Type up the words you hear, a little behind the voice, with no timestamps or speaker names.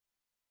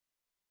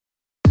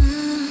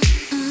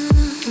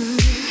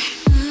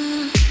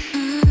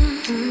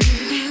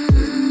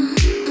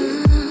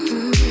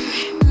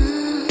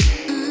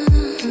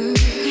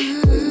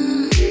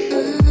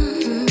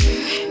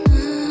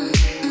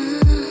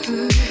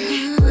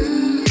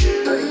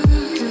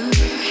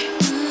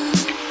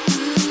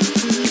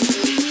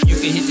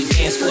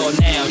floor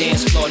now,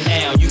 dance floor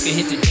now. You can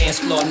hit the dance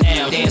floor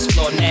now, dance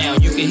floor now.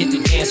 You can hit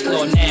the dance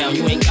floor now.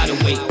 You ain't gotta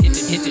wait.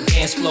 Hit the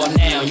dance floor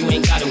now. You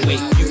ain't gotta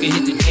wait. You can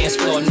hit the dance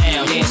floor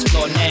now, dance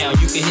floor now.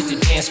 You can hit the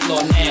dance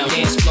floor now,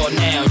 dance floor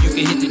now. You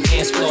can hit the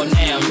dance floor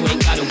now. You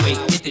ain't gotta wait.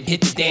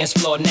 Hit the dance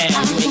floor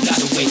now. You ain't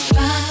gotta wait.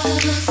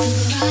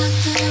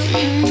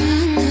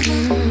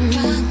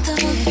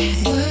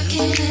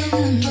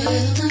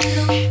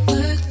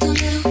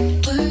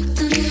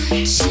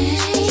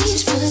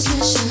 Change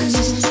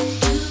positions.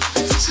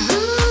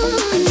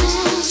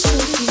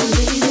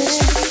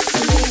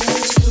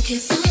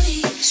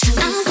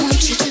 I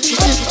want you to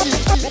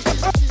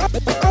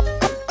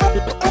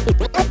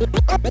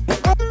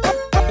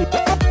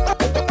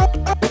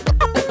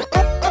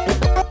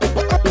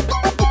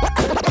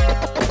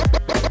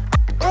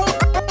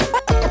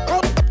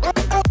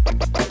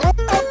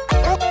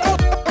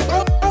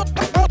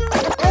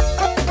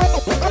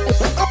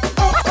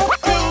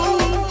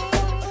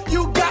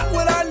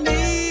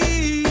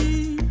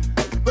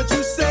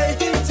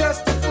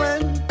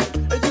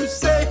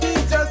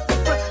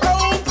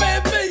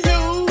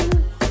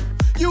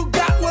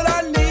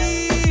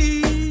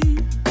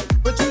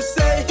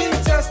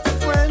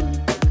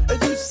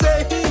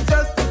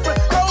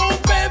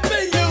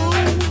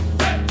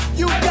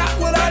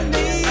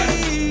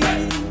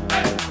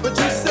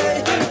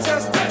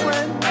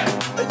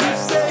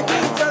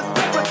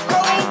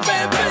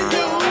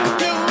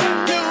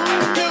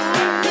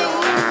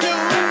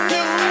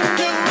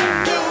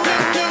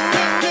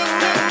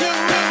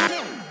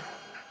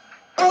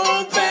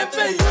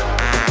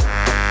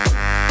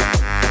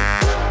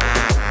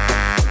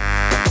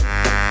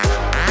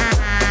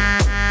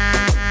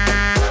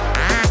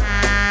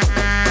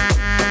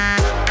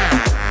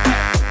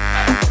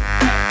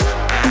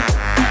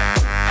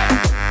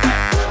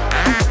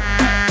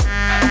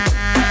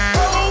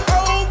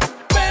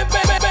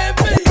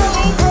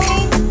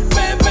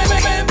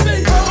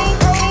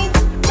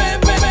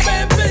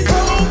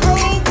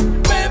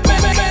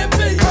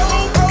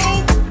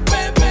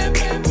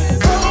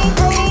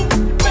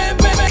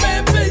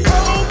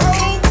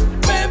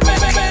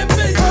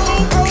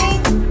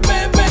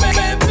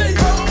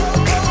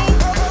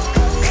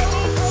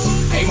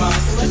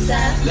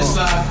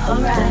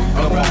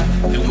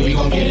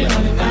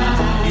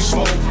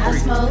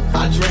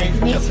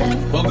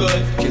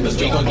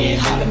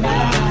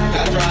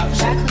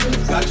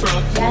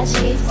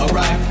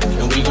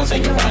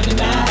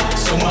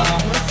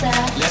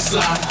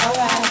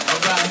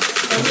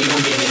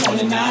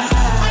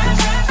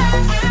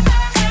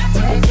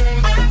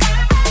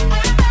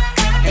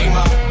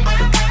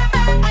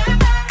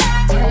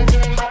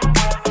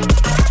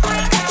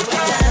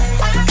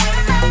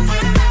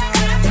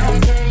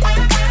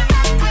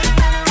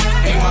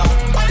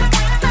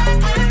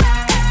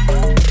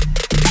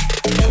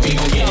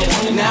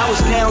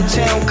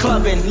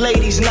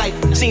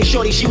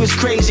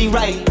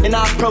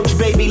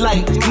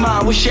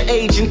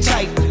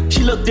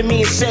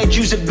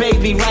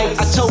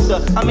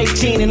I'm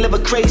 18 and live a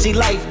crazy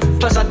life.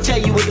 Plus I tell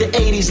you what the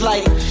 80s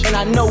like, and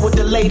I know what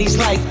the ladies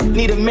like.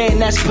 Need a man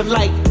that's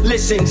polite,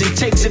 listens and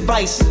takes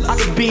advice. I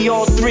could be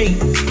all three,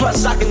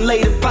 plus I can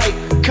lay the pipe.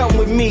 Come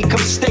with me, come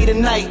stay the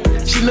night.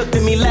 She looked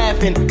at me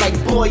laughing, like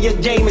boy your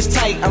game is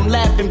tight. I'm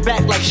laughing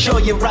back like sure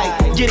you're right.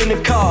 Get in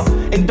the car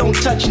and don't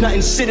touch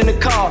nothing, sit in the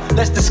car.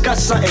 Let's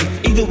discuss something,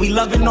 either we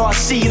loving or I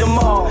see you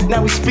tomorrow.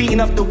 Now we speeding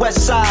up the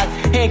west side,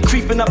 hand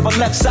creeping up our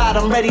left side.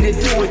 I'm ready to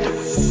do it.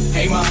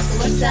 Hey ma,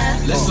 what's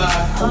up? Let's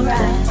slide.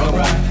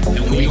 Alright,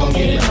 and we gon'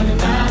 get it on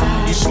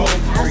tonight. You smoke,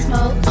 I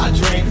smoke, I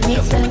drink, me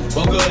too.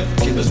 Well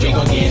good, cause we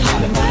gon' get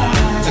hot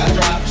tonight. Got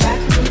drops,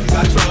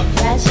 got truck,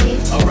 got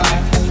cheese.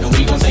 Alright, and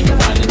we gon' take it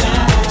right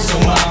tonight. So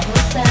mom,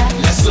 what's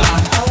up? Let's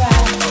slide.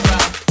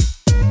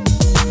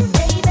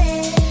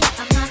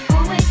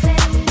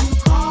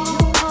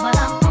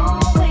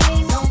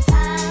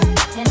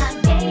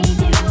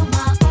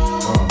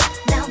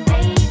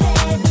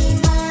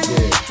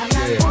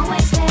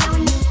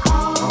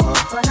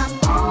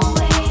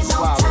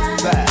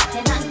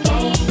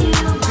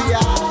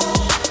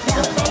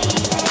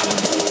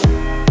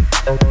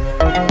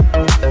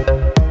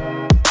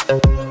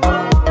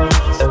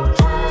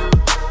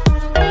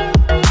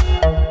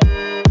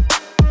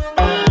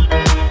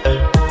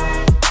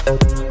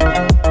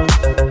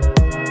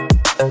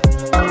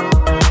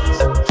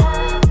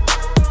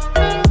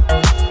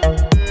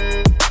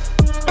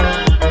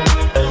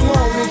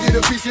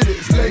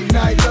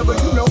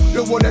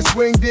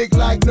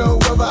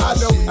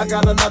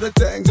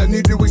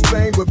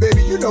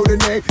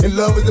 And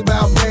love is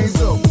about pain,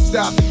 so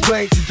stop the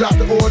complaints and drop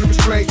the order of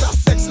restraints. Our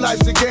sex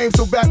life's a game,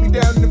 so back me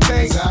down in the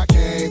paint. I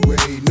can't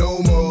wait no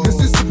more. Cause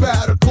it's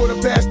about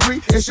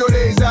 3:15, and sure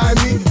days I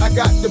mean. I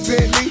got the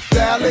Bentley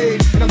Ballet,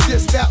 and I'm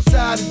just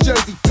outside of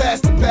Jersey,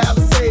 past the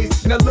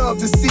Palisades. And I love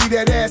to see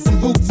that ass in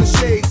boots and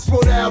shades.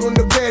 Throw out on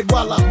the bed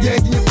while I'm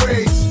yanking your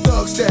braids.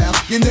 Thug style,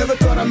 you never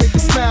thought I'd make you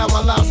smile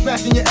while I'm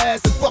smacking your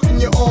ass and fucking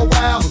you all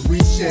wild. But we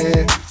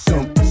share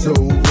something so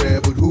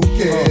rare, but who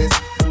cares?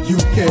 You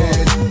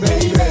can,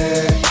 baby.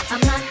 I'm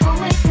not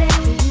always there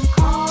when you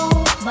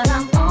call, but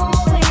I'm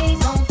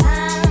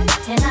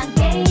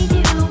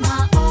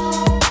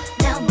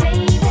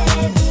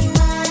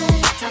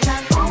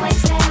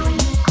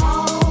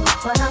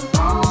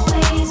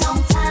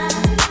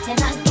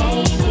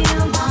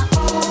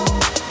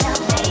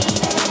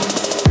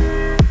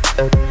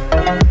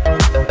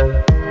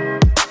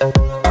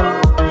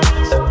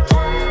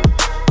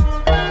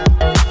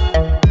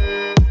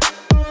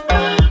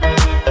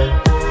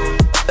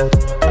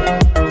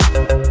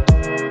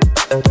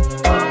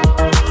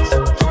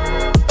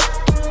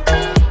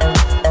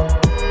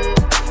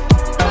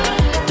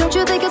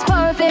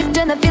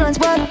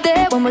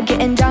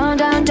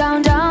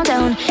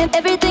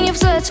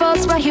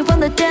you from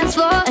the dance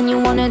floor and you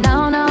want it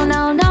now, now,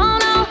 now, now,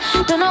 now.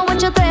 Don't know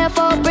what you're there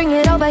for, bring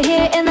it over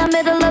here in the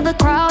middle of the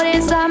crowd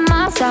inside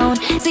my sound.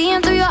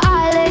 Seeing through your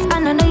eyelids,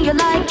 and I know you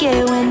like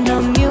it when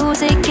the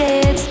music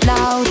gets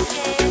loud.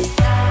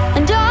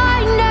 And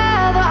I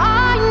never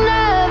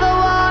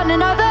want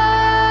another.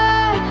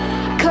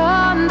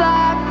 Come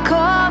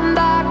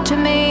back to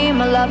me,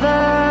 my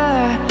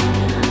lover.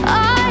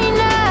 I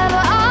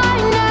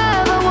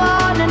never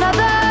want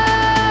another.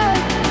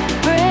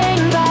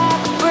 Bring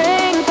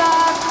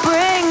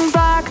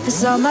back the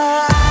summer.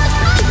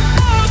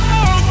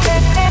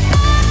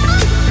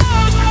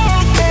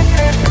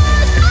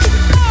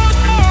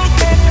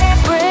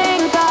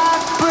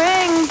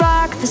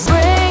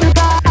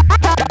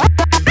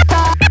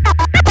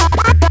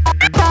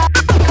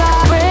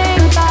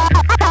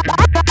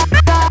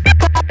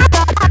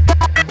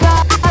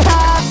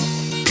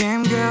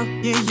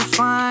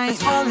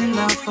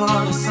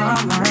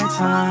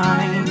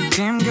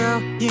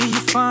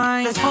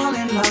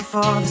 For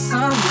the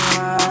summer,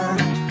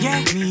 yeah,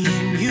 me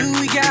and you,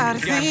 we got a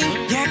thing.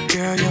 Yeah,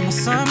 girl, you're my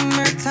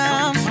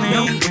summertime fling.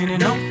 No winter,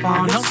 no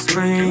fall, no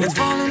spring. Let's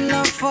fall in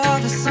love for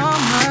the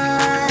summer.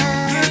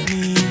 Yeah,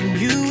 me and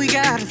you, we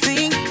got a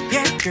thing.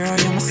 Yeah, girl,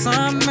 you're my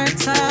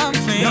summertime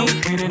fling. No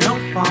winter, no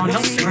fall,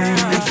 no spring.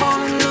 Let's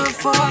fall in love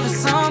for the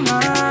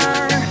summer.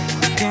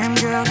 Damn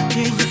girl,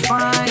 yeah, you're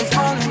fine. Let's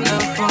fall in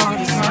love for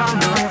the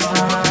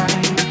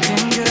summertime.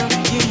 Damn girl,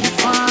 yeah, you're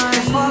fine.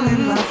 Let's fall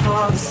in love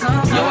for the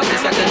summer. Yo, I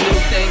just got the new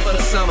thing for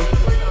the summer.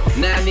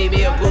 Now I need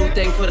me a boo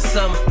thing for the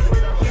summer.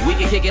 We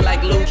can kick it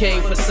like Luke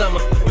Kane for the summer.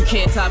 You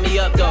can't tie me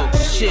up though.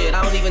 Shit,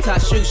 I don't even tie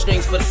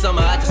shoestrings for the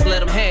summer. I just let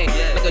them hang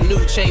like a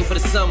new chain for the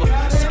summer.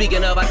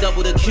 Speaking of, I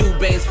double the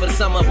Cubans for the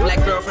summer. Black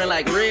girlfriend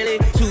like, really?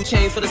 2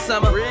 chains for the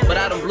summer? But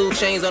I done blue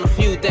chains on a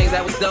few things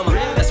that was dumber.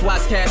 That's why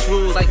it's cash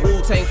rules like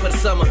Wu-Tang for the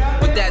summer.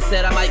 With that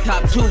said, I might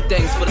cop 2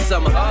 things for the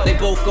summer. They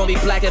both gonna be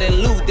blacker than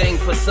Lou Dang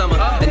for the summer.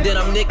 And then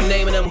I'm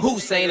nicknaming them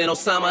Hussein and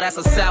Osama. That's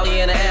a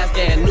Saudi and an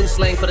Afghan. New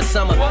slang for the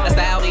summer. That's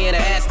the Audi and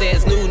the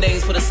Astans. New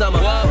names for the summer.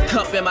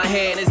 Cup in my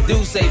hand is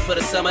Douce for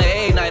the summer.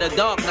 A night, a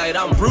dark night.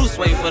 I'm Bruce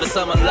Wayne for the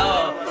summer.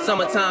 Love.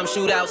 Summertime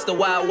shootouts, the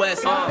Wild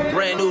West.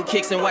 Brand new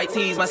kicks and white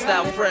tees, my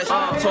style fresh.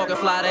 Talking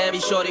fly to every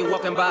shorty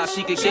walking by,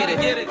 she could get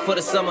it. For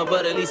the summer,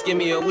 but at least give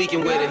me a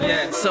weekend with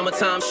it.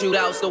 Summertime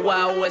shootouts, the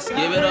Wild West.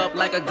 Give it up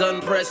like a gun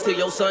press to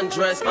your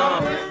sundress.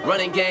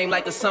 Running game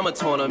like the summer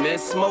tournament.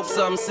 Smoke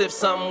something, sip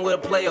something with a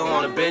player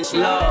on the bench.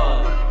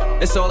 Love.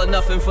 It's all or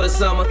nothing for the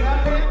summer.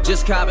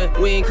 Just copping,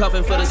 we ain't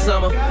cuffing for the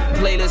summer.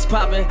 Playlist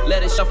popping,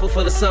 let it shuffle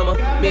for the summer.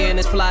 Me and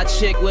this fly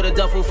chick with a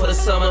duffel for the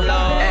summer.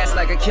 Ass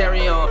like a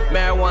carry-on,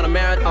 marijuana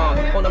marathon.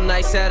 On them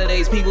nice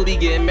Saturdays, people be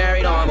getting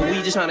married on. But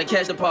we just tryna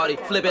catch the party,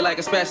 flip it like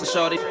a spatula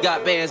shorty.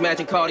 Got bands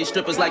matching Cardi,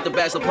 strippers like the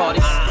bachelor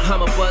parties.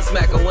 I'm a butt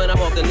smacker when I'm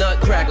off the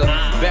nutcracker.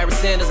 Barry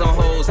Sanders on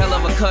hoes, hell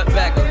of a cut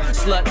backer.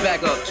 Slut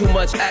back up, too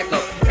much act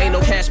up. Ain't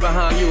no cash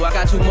behind you, I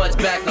got too much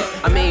backup.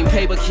 I mean,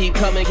 paper keep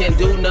coming, can't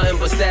do nothing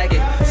but stack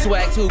it.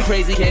 Swag too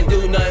crazy, can't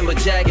do nothing but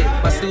jag it.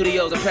 My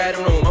studio's a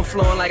pattern room, I'm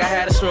flowing like I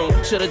had a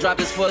shroom. Should've dropped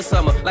this for the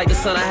summer, like the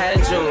sun I had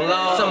in June.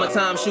 Lord.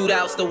 Summertime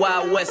shootouts, the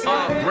Wild West.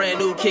 Brand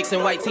new kicks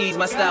and white tees,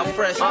 my style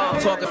fresh.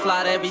 Talking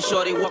fly to every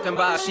shorty walking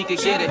by, she could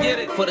get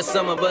it. For the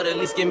summer, but at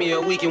least give me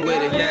a weekend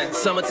with it.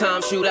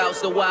 Summertime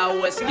shootouts, the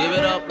Wild West. Give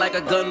it up like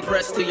a gun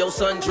press to your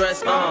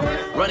sundress.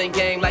 Running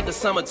game like the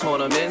summer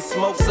tournament.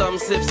 Smoke something,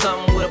 sip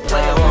something with a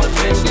player on the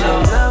bench.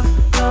 Love,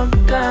 come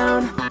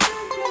down.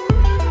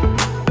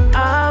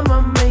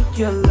 I'ma make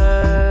your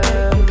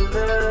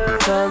love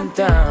come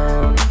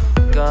down.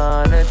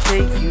 Gonna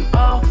take you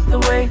all the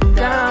way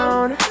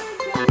down.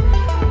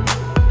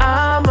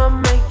 I'ma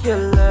make your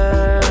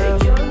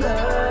love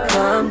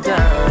come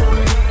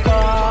down.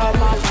 Oh,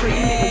 my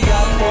pretty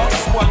young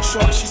boss. One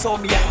shot, she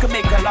told me I could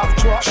make her love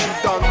drop. She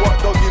done what,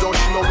 doggy? Don't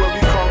she know where we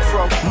come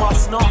from?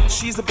 Must not,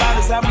 she's the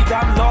baddest and we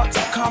damn lot.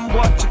 Come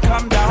watch, you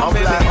come down, I'm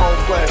baby. like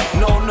home wet.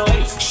 No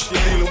noise, She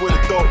dealing with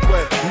a dog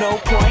wet. no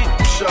point.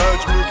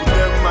 Surge move with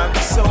them, man.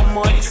 So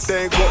moist,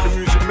 They ain't got the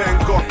music men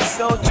got.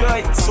 so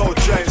joyous. So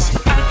James.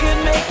 I could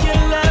make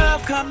your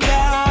love come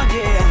down,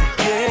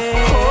 yeah,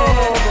 yeah. Oh,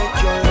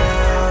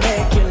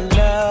 Make your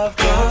love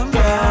come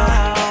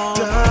down.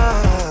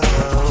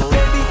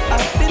 Baby,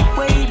 I've been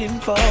waiting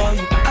for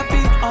you. I've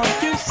been on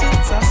you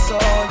since I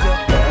saw your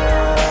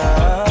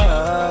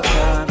love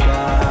come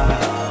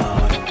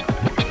down.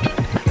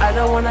 I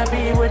don't wanna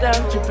be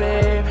without you,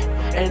 babe.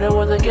 Ain't no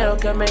other girl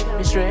can make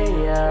me straight.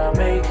 I'll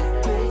make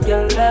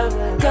your love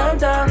come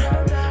down.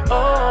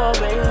 Oh,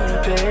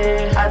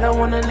 baby, I don't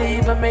wanna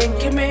leave and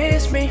make you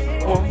miss me.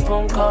 One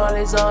phone call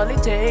is all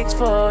it takes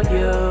for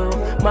you,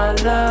 my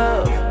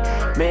love.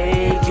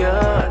 Make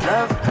your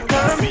love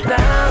come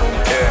down.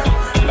 Yeah,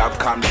 love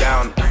come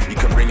down. You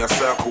can bring your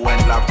circle when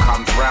love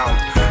comes round.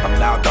 I'm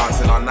now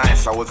dancing on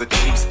ice, I was a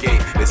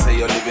cheapskate. They say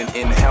you're living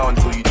in hell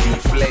until you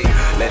deflate.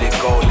 Let it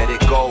go,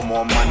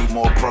 more money,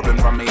 more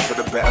problems. I made for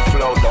the better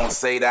flow, don't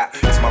say that.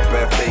 It's my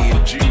birthday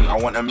in June, I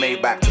want a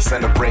Maybach to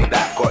celebrate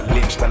that. Got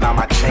lynched and now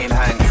my chain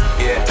hangs.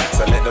 yeah.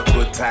 So let the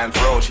good times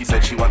roll. She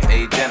said she wants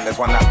agent, there's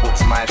one that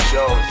books my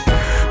shows.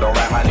 Don't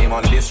write my name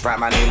on this, write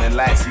my name in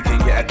lights. You can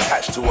get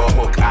attached to a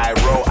hook, I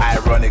roll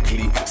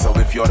ironically. So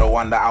if you're the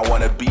one that I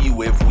wanna be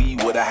with, we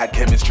would've had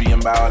chemistry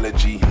and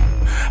biology.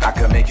 I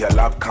can make your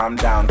love calm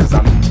down, cause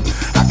I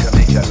can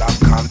make your love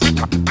calm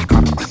down,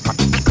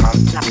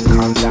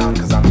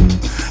 cause I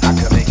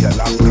can make your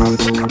love calm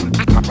down,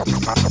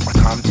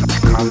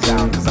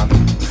 cause I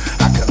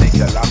can make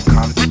your love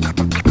calm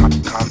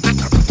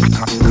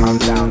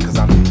down, cause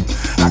I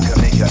can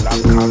make your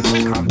love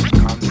calm.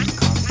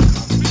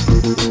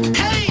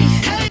 Hey,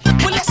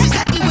 well that's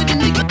exactly what the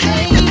nigga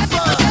came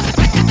for.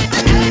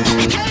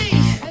 Hey,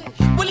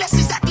 well that's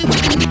exactly what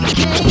the nigga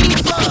came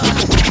for.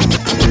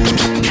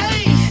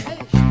 Hey,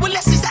 well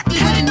that's exactly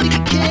what the nigga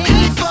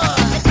came for.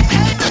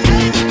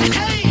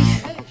 Hey,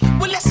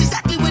 well that's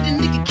exactly what the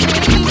nigga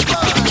came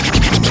for.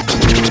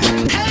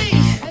 Hey,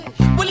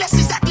 well that's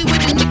exactly what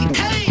the nigga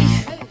came.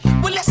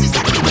 Well that's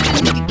exactly what the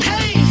nigga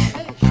came.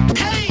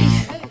 Hey,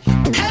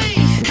 hey, hey,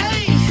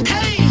 hey,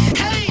 hey,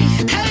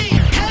 hey,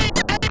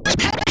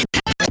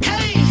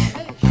 hey.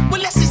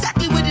 Well, that's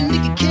exactly what a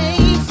nigga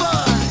came for.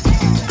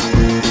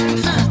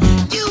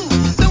 You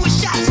throwing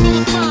shots from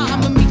afar,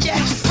 I'ma meet you at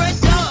your front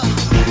door.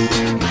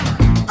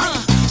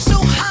 So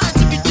hard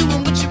to be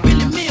doing what you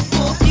really meant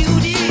for,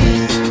 beauty.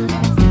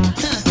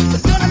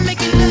 But don't I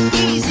make it look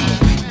easy?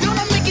 Don't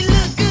I make it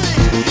look good?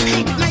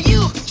 Hey, now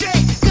you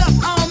drink up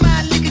all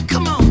my liquor.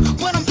 Come on,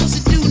 what I'm supposed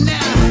to do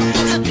now?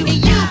 And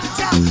you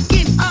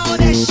talking all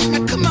that shit.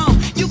 Now come on,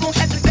 you gon'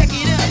 have to back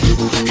it up.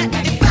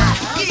 If I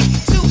get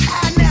too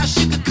high now,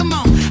 sugar, come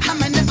on, I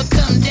might never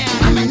come down.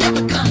 I might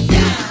never come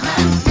down.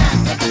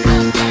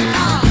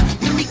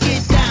 Let me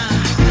get down.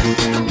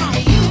 Come on,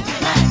 hey, you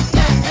might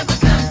not ever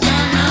come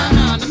down.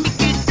 No, let me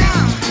get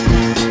down.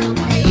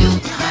 Hey, you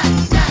might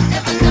not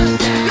ever come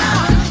down. No,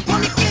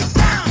 wanna get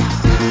down.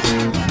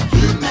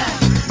 You might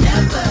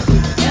never,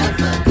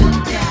 ever come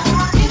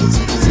down. It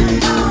takes too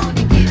long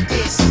to get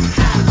this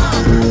high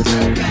off the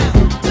ground.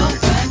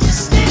 Don't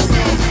understand.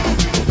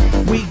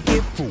 We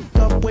get fucked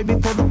up way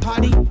before the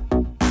party.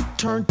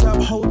 Turned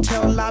up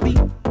hotel lobby.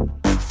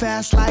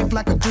 Fast life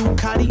like a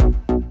Ducati.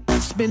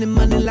 Spending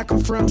money like I'm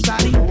from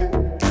Saudi.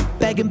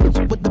 Bagging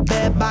bitches with the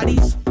bad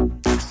bodies.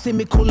 See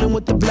me coolin'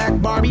 with the black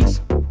Barbies.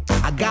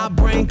 I got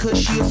brain cause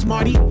she a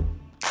smarty.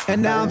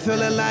 And now I'm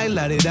feeling like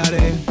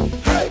la-di-da-di.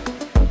 Hey!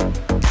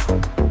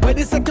 Wait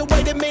a second,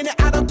 wait a minute,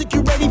 I don't think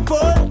you're ready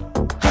for it.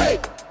 Hey!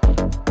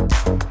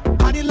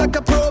 Party like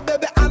a pro,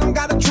 baby, I don't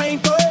gotta train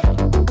for it.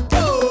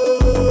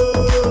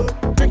 Oh,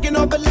 drinking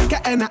over liquor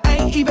and I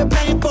ain't even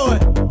paying for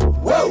it.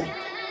 Whoa!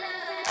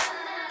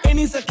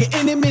 Any second,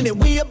 any minute,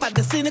 we about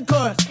to see the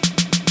chorus.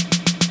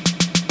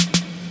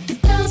 The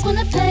girls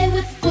wanna play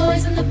with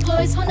boys and the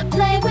boys wanna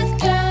play with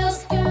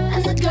girls.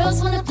 And the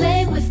girls wanna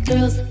play with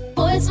girls.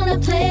 Boys wanna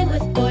play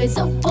with boys.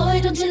 Oh boy,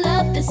 don't you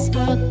love this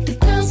world? The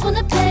girls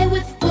wanna play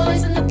with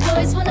boys and the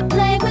boys wanna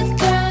play with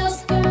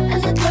girls.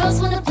 And the girls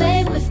wanna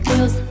play with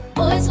girls.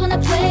 Boys wanna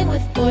play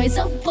with boys.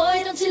 Oh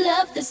boy, don't you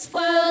love this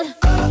world?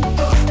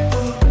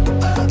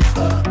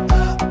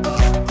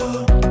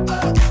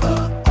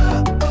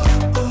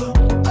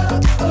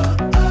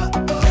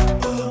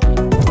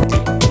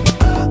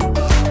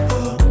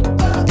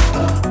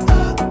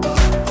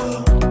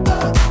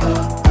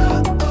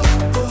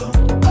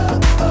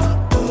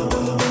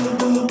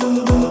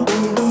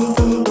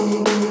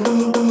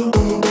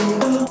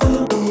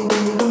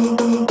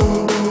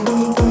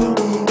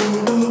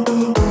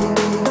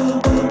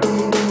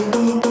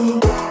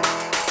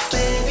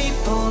 Baby,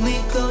 pull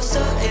me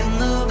closer in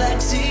the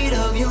backseat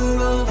of your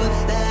Rover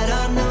that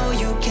I know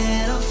you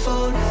can't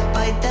afford.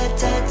 Bite that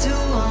tattoo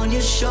on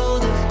your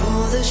shoulder.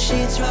 Pull the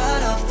sheets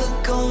right off the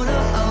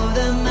corner of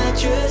the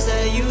mattress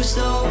that you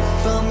stole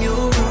from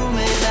your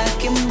roommate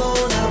back in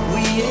Boulder.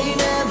 We ain't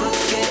never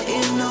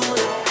getting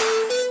older.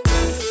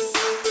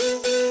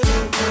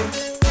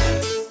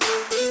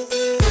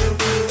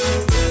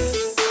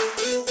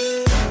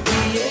 We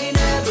ain't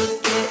never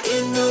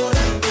getting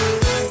older.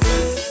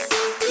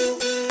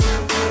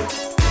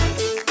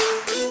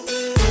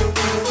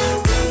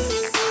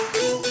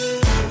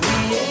 We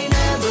ain't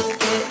never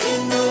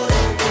getting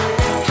older.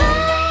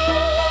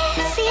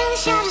 Feel the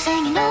shadows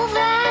hanging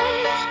over.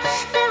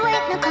 But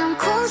wait, now come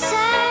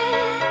closer.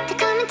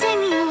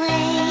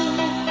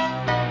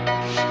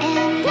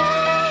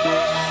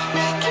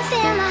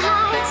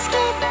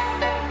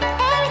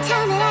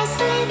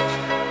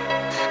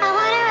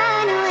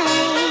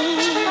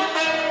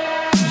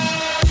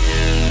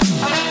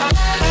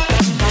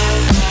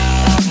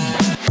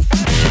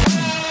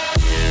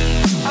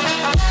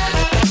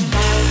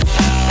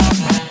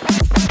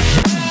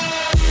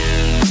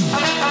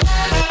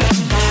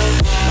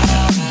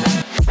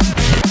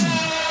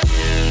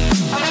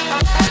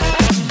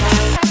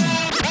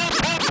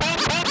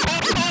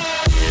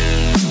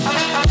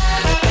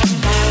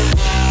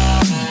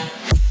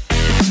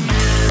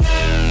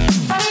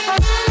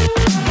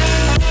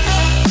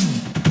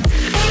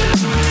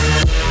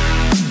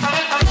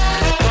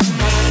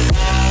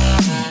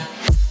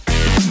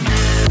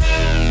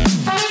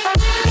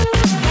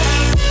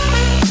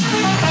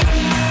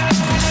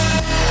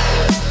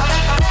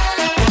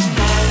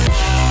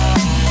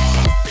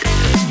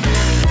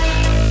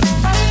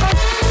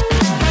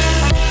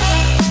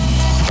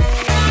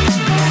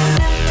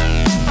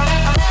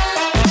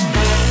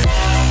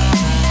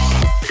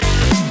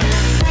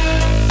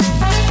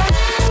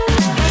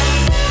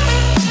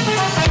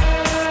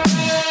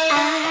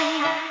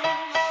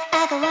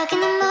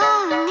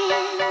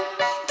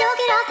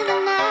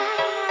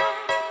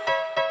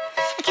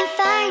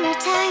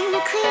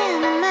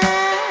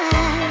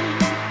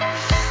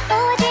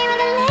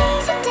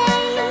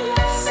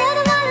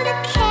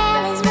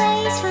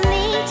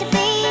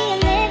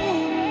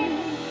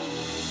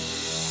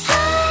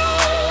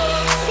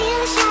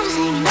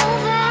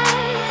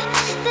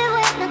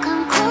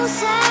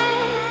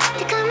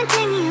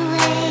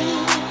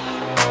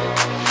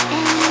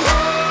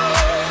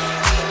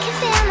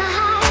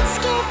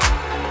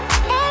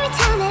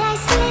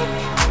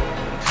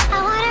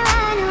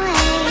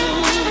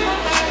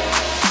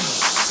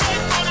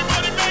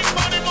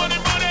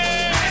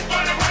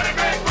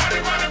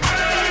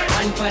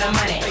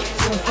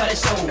 for the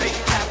show.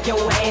 Clap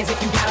your hands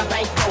if you got a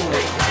bankroll.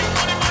 Ready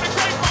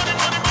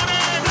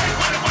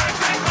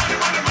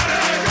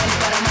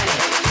for the money,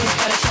 two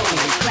for the show.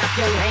 Clap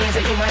your hands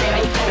if your money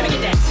ain't cold. Let me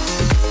get that.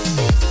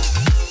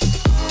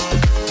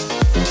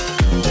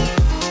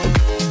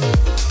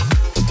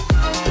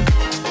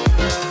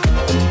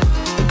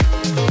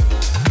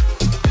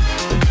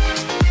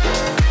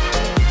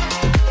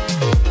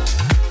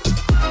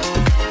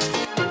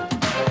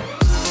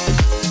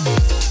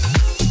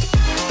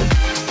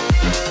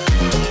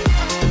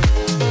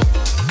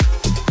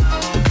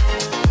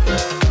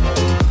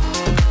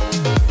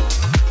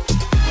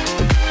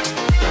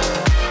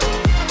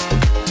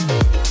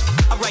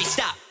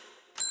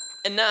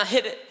 And now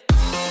hit it.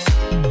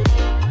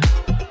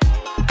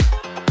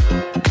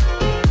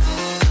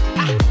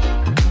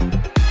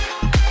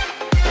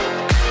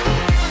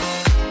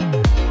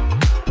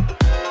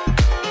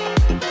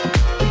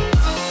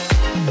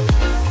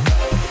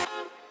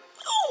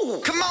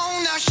 Come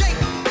on now, shake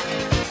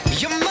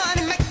your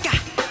money maker.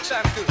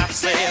 I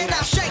said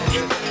now shake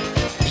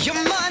your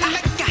money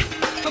maker.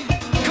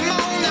 Come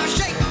on now,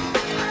 shake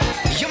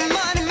your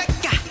money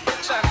maker.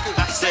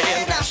 I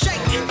said now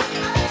shake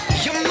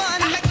your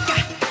money maker.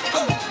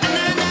 Oh,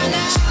 na na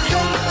na,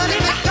 your money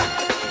maker,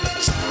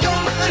 your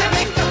money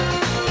maker,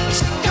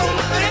 your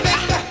money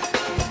maker,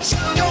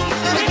 your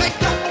money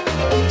maker,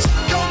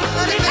 your money maker, your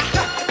money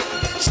maker,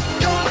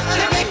 your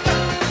money maker.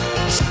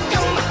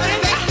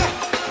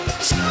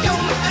 Your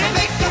money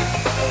maker,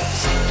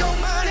 your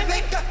money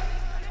maker,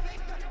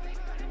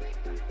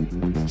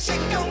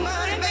 shake your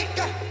money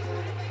maker,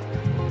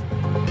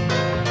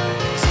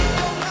 shake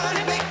your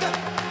money maker,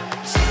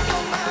 shake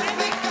your money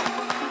maker,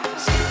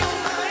 shake your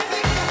money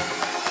maker.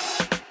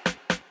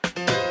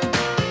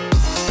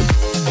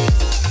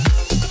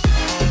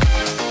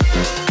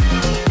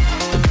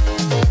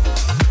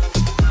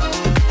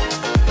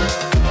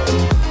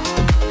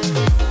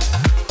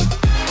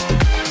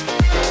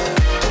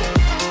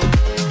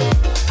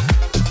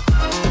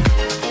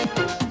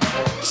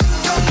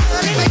 Your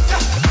money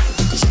maker,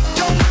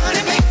 your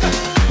money maker.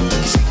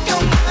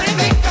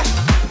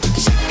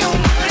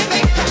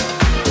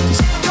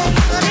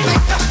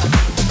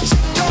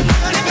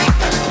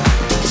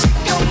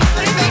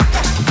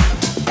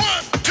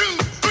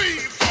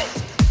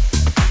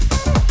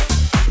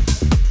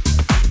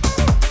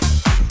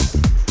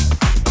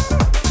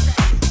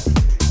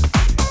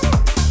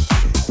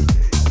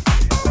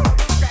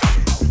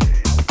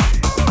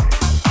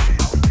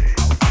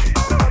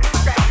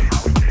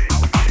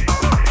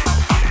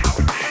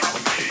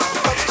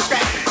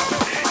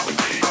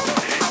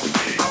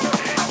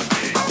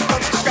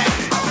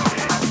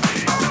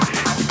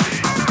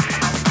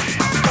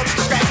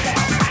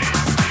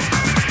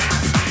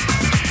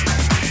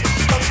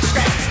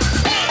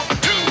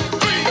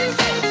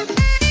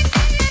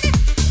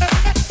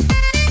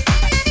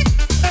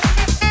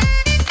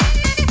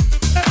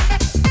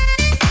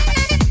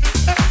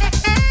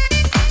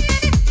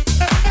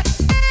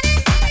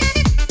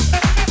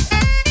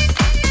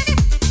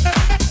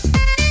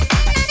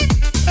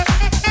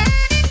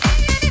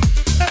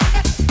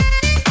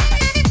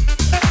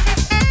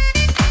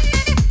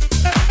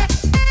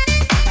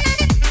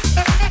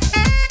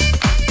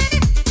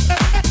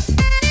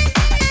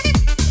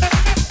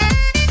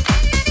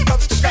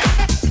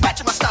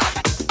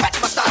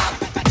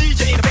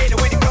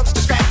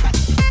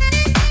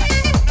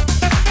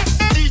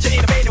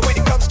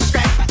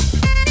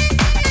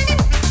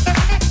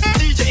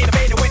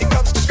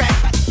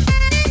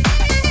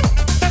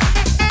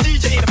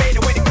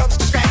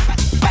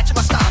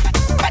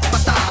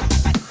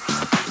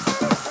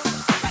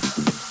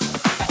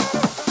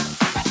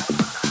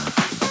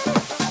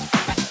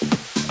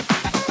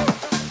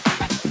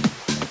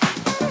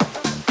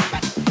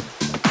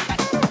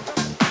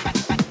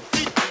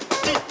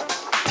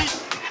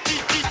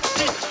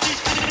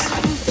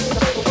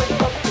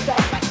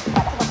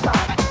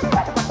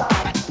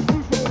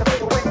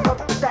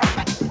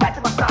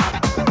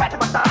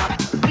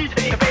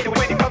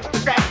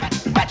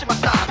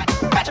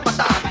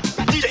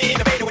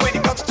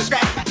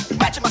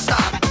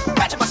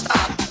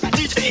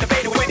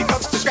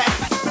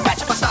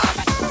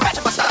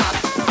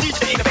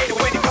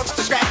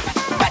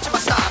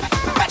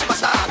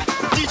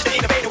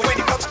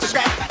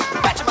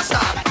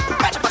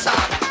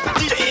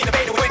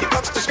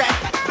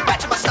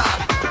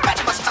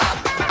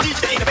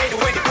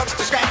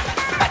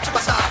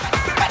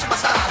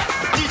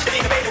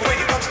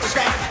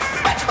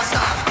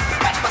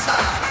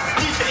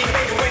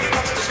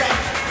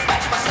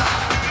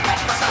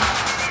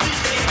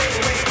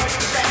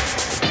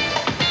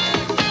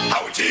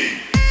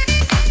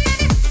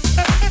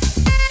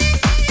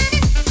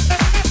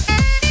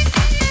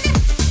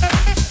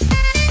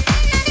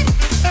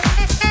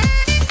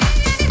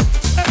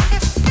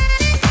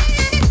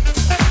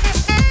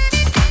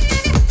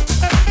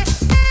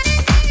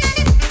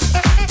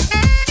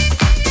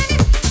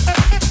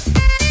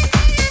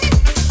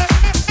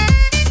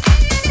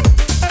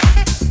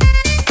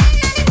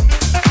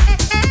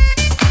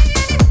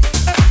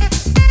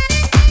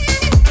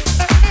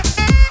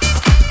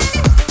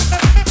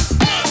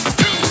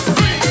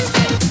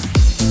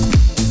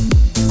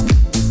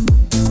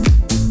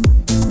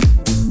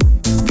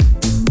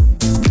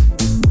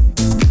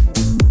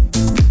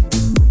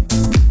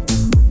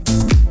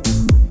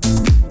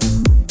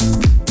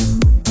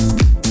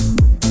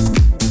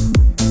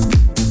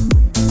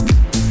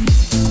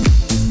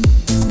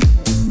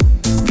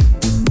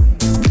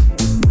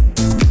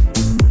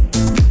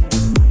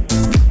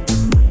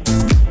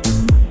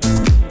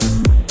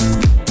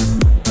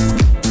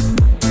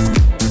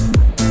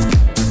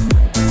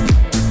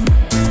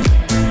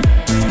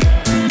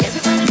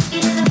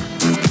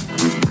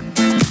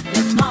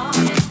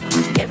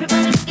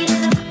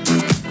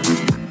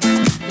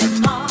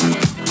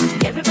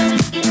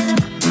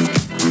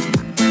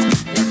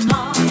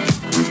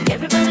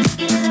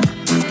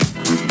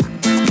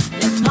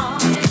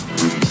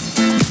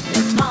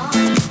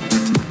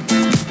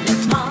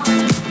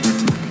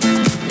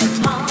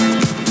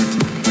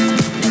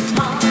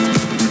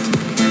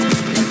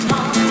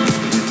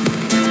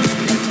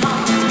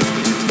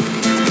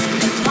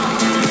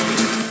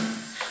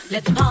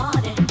 Let's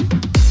party.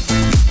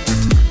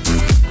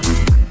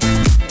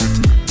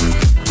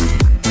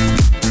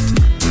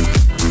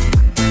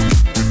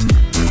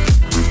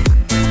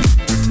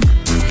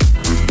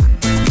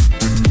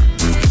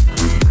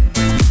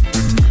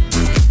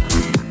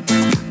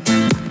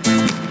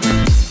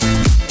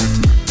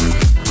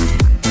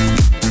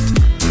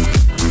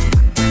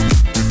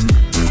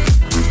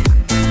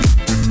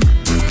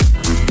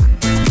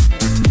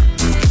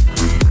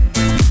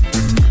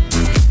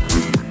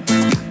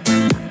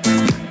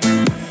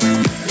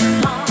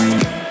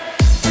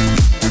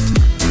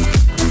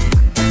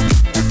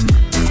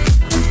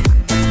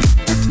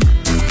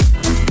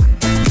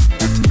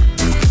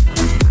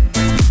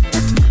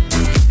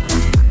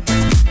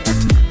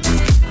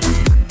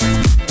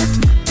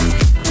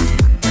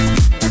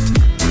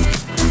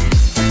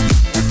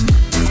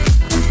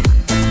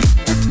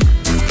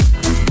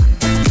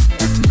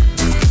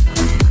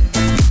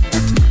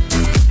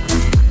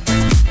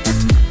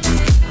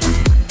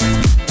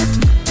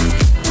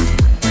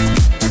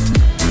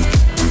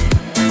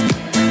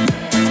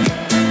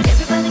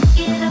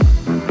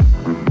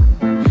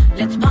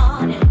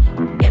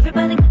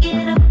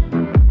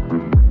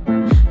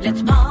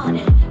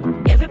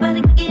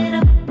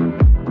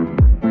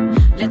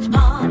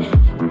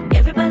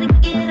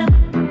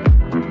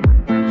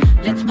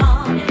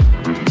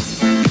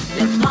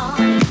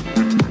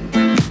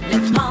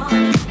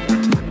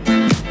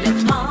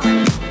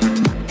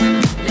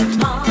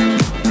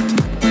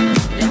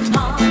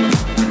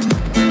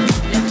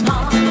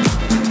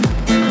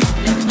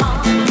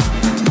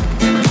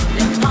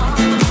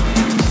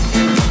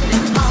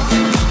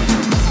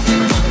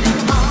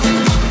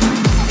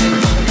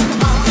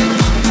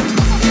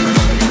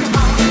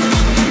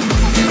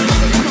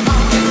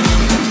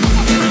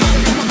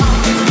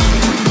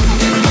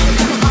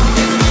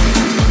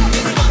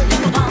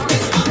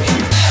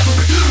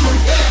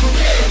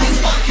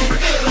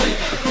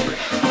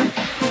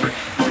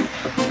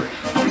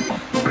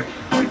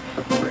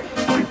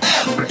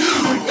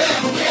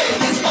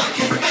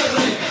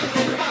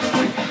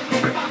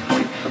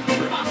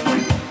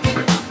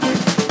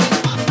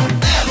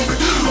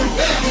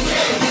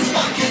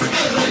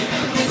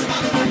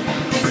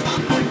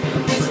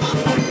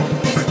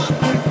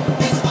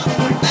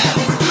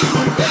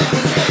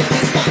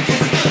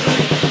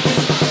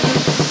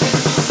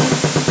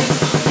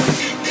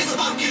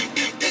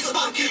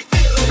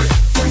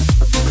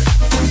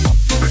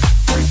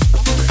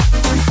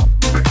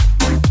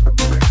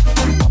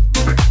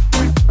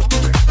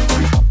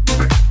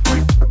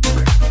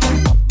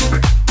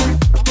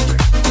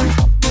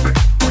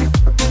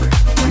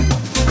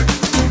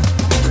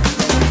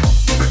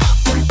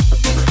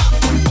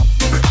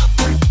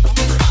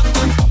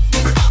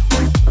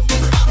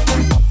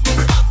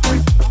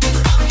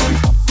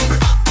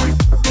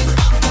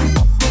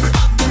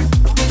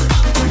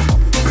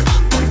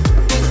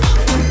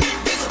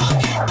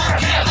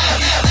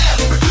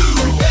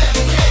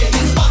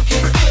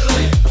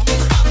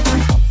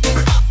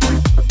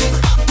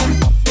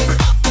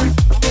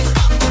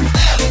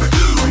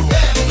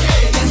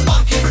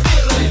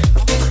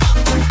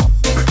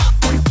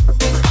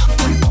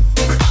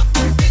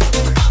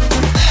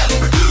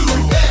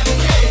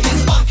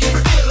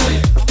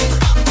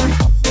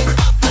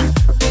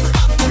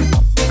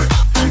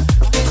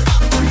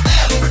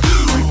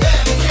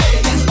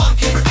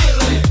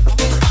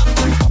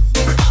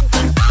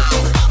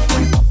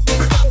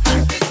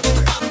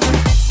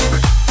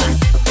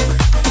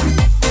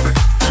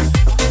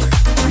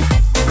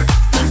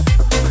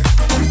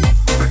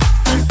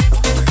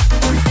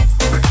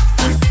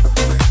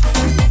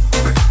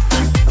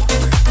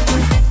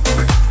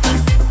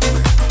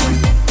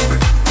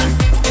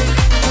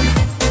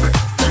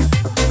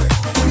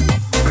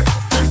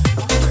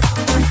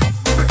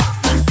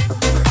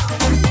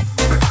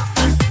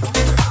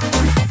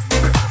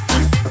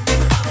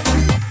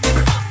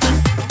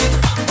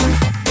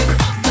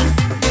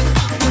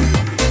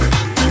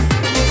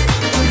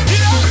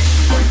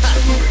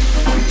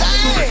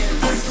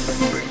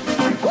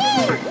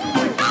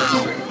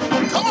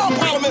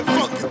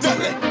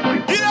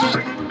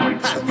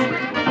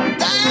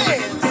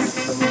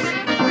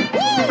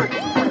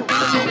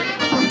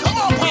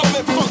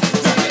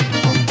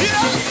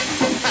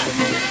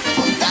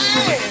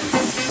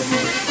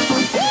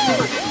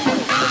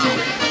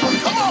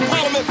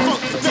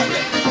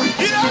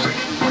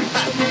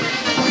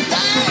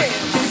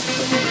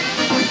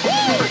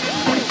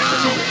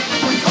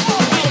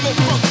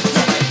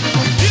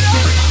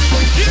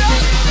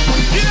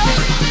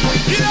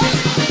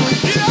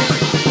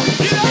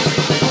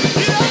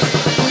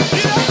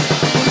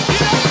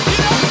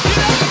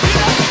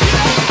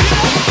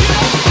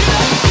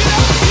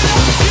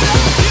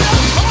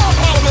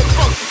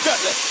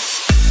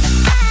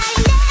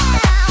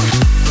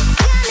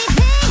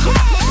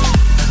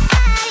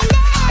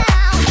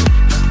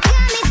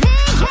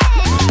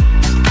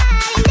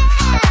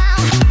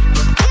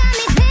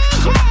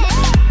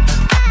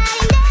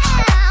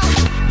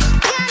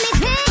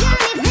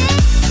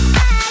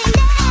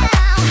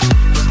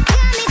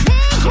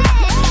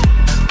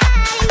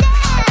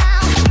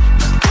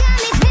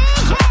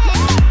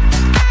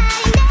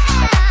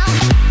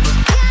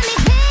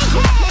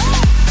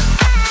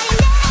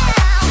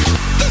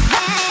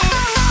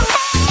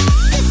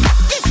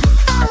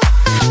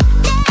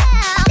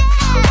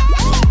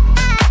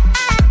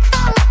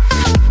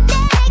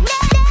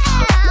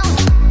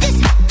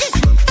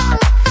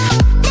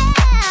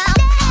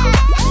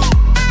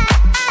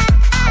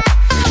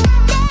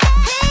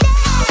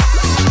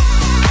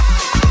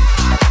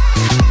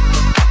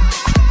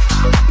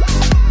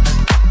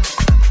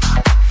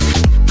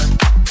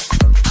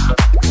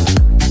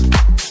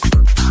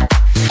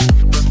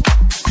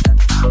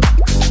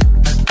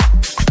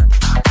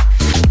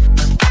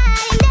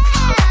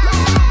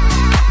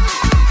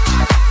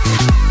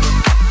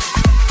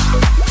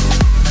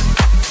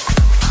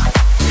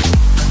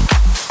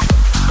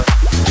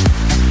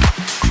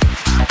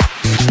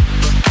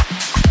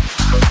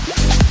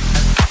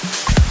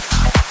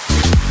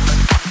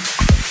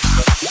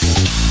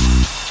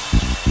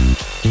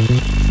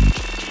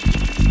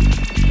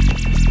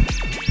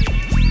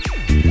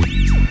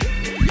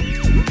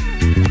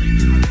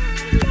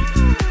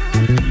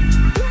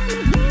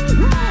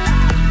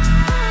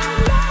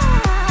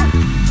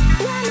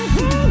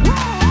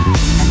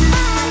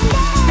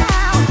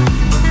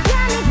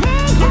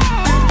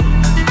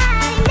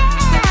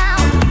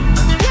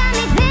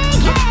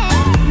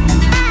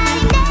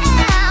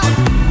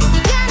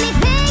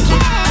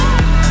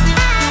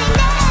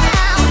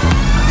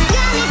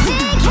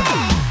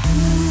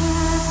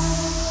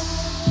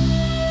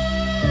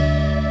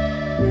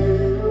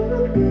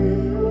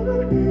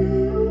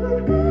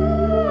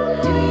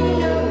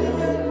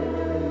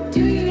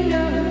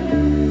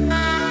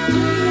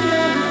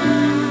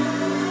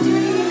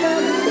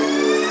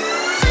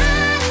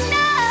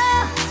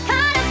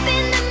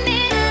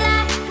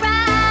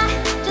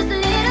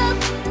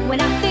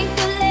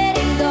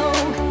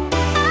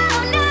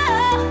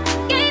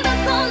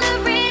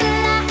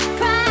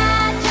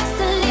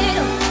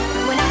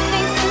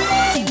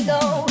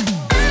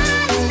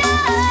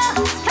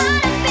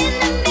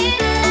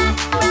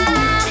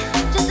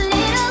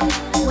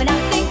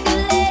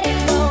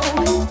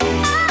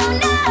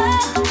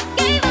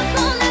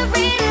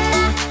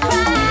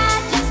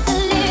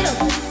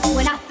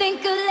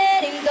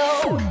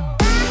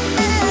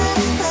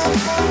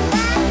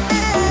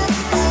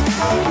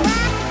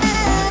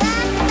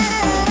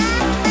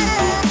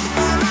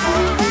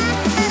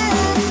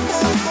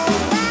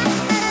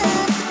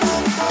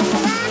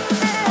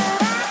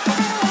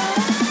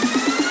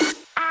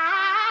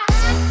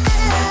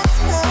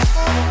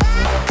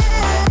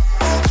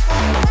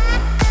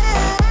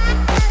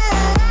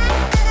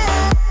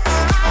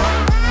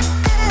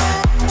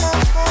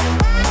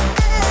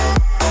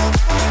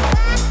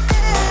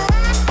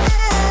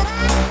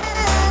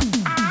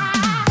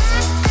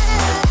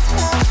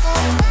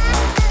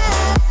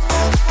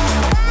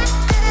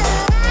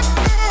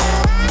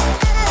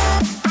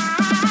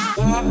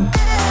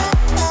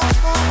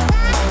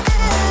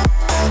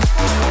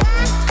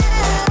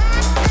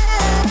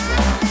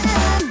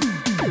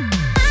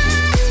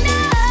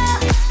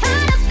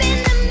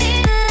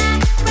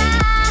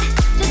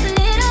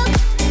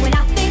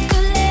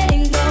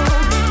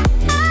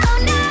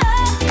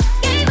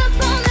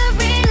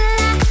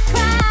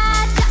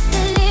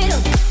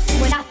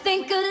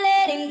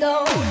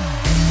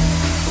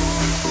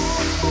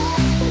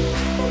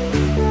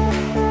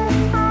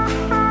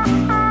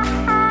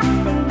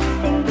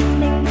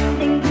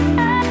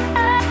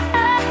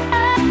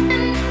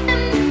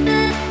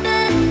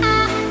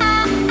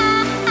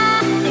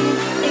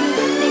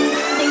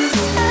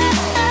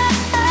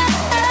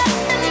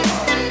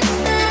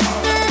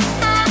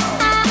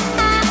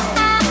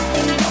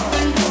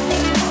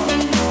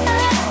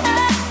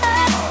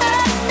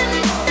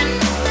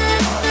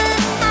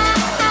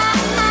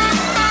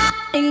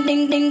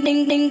 ding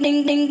ding ding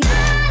ding ding.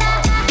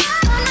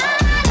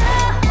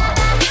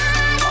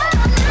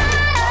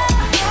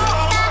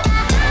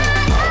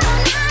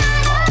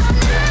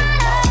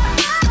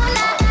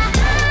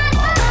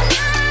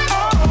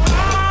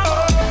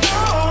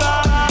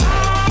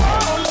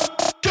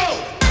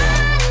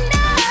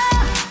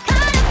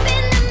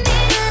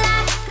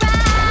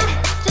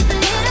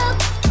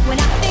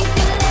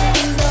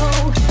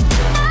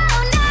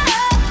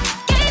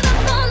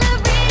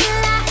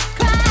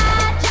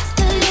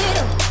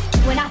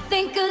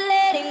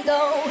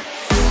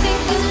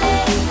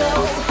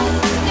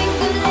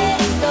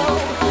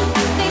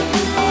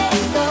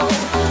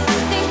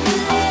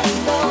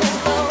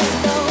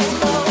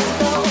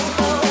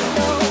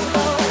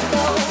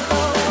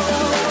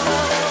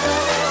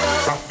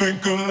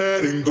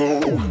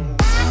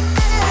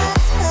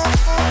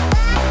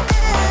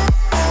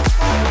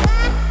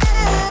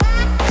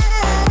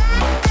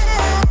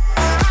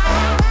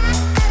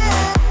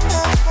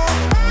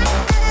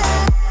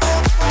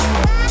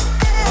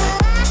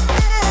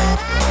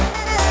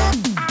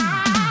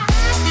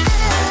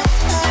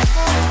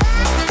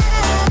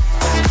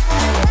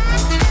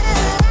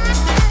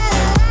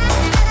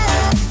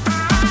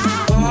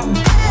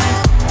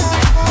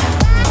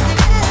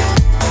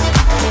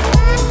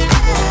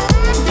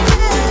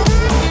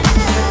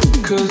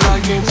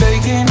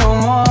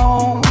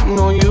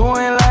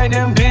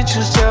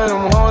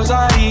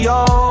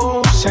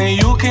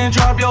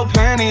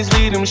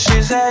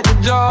 Shits at the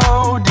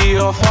door,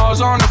 Dior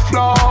falls on the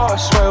floor. I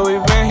swear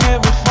we've been here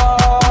before.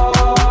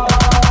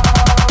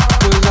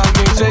 Cause I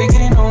can't take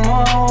it no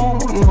more.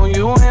 No,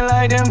 you ain't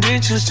like them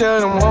bitches. Tell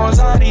them hoes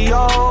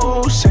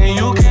adios. Say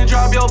you can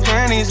drop your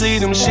panties,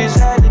 leave them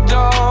shits at the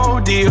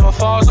door. Dior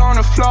falls on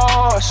the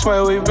floor. I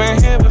swear we've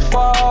been here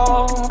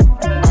before.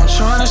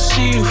 Trying to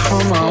see you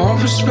from my own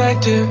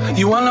perspective.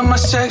 You all in my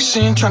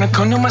section, trying to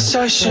come to my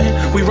session.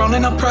 We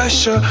rolling up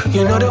pressure,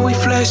 you know that we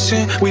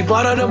flexing. We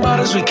bought all the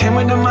bottles, we came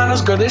with the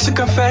models. Girl, it's a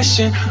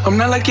confession, I'm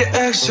not like your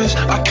exes.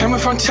 I came in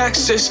from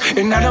Texas,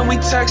 and now that we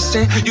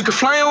texting, you can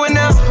fly in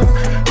whenever.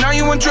 Now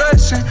you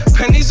undressing,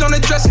 pennies on the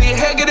dress, and your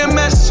hair getting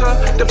messed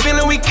up. The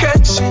feeling we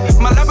catching,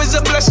 my love is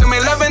a blessing.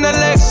 Make love in the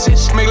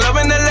Lexus, make love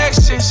in the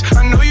Lexus.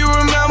 I know you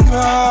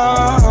remember.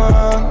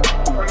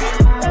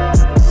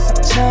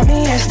 Tell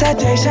me it's that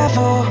deja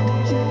vu.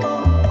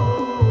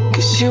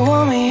 Cause you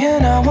want me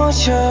and I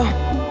want you.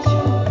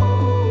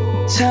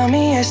 Tell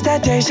me it's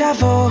that deja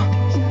vu.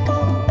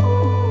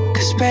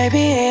 Cause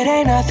baby it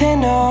ain't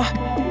nothing new,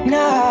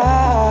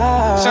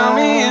 no. Tell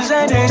me it's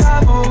that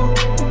deja vu.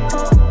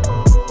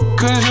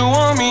 Cause you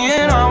want me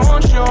and I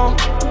want you.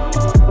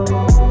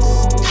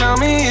 Tell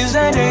me it's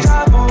that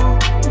deja vu.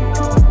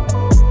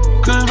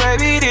 Cause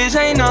baby this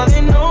ain't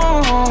nothing new.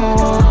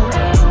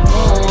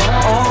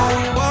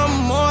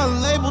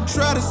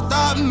 Try to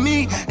stop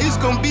me, it's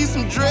gonna be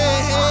some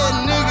dreadhead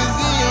niggas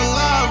in your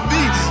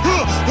lobby.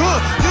 You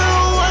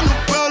don't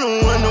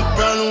want no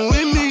problem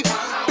with me.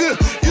 You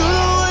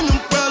don't want no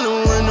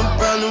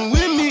problem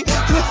with me.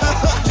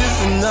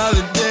 Just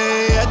another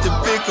day at the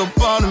pick up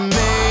on the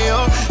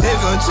mail. They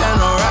gon'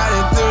 channel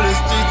riding through the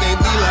streets, they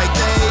be like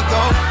they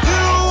go. You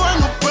don't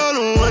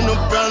want no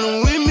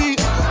problem with me.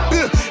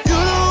 You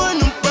don't want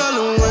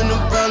no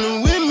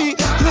problem with me.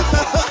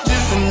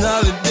 Just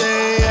another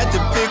day at the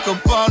pick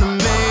up on the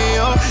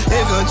mail.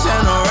 They gon'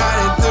 channel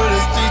riding through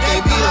the street, they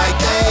be like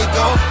they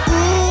go.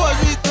 Ooh, I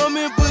just come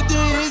and put the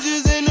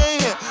hinges in their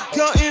hand.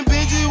 Counting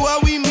bitches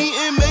while we meet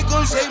and make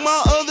them shake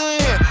my other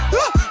hand.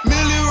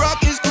 Millie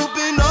rockin',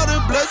 scooping all the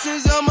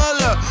blessings on my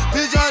lap.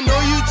 Bitch, I know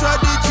you tried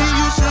to cheat,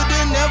 you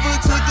should've never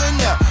took a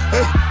nap.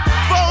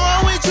 Fuck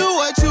wrong with you,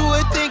 what you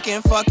were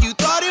thinking? Fuck you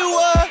thought it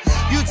was.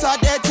 You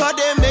talk that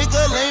make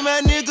a lame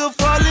ass nigga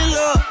fall in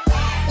love.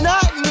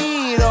 Not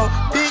me though,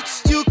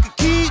 bitch, you could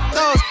keep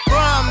those. Bro,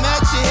 I'm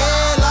at your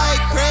head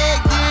like Craig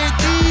did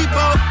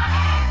Debo.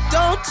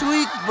 Don't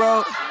tweak,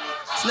 bro,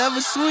 it's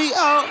never sweet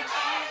out.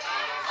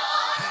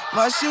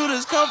 My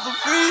shooters come for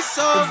free,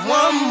 so if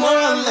one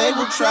more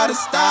label try to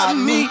stop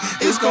me,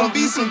 it's gonna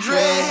be some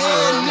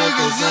dreadhead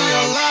niggas in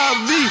your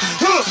lobby.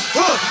 You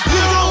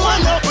don't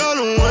want no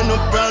problem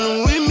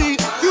with me.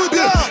 You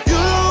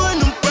don't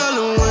want no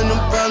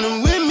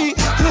problem with me.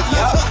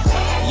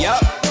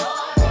 Yup.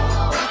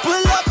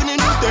 Pull up in a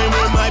new thing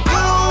with my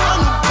blue.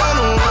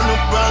 No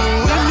problem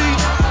with me.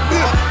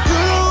 You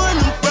don't want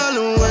no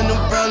problem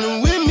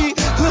with me.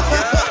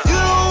 You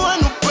don't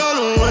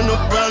want no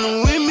problem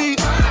with me.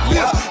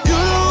 You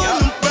don't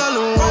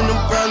want no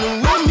problem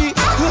with me.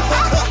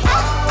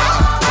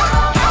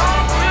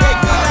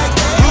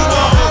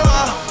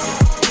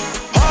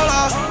 Hold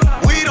up,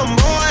 we the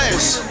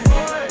boys.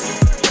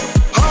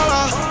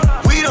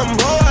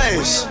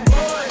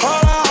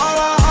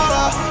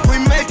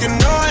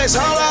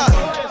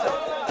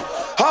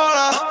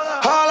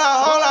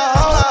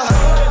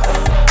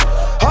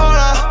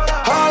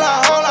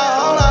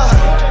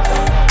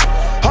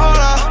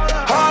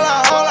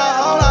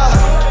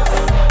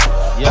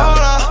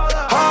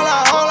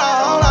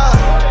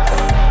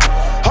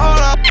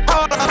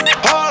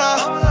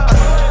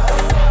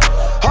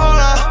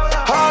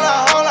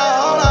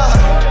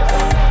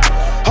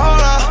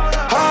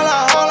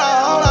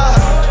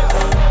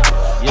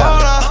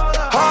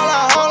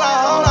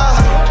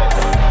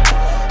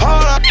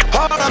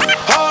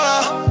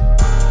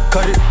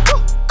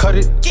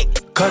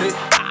 cut it,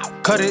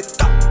 cut it,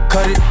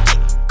 cut it,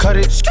 cut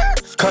it,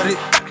 cut it,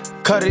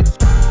 cut it.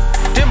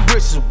 Them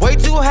bricks is way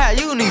too high,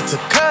 you need to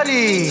cut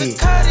it.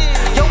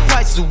 Your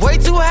price is way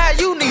too high,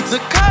 you need to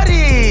cut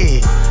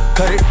it.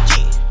 Cut it,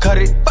 cut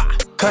it,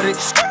 cut it,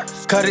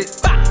 cut it,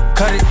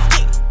 cut it,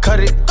 cut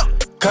it,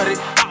 cut it,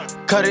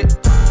 cut it.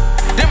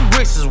 Them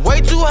bricks is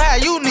way too high,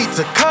 you need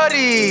to cut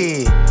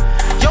it.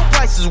 Your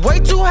price is way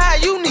too high,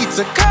 you need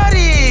to cut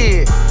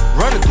it.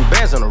 Running through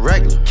bands on the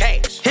regular.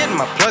 Hitting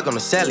my plug on the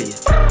cellular.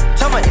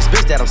 Tell my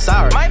ex-bitch that I'm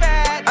sorry. My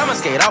bad. I'ma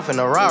skate off in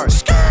a Rari.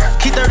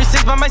 Keep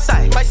 36 by my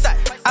side.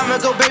 I'ma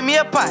go bake me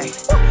a pie.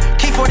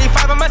 Keep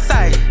 45 on my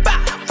side.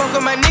 Fuck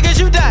with my niggas,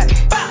 you die.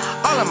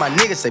 All of my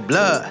niggas say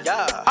blood.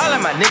 All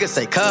of my niggas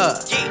say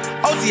cuz.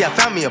 OT, I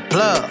found me a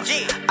plug.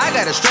 I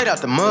got it straight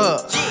out the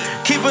mud.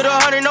 Keep it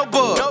 100, no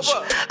budge.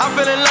 I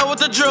fell in love with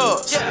the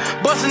drugs.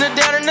 Busting it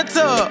down in the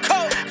tub.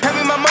 Pay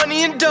me my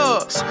money in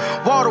dubs.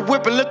 Water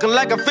whipping, looking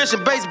like a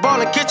fishing. Baseball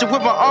in kitchen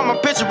with my arm, my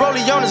pitcher.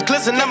 Rollie on his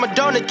glisten. I'm a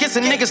donut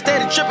kissing. Niggas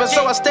steady tripping,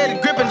 so I steady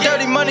gripping.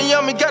 Dirty money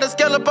on me, got a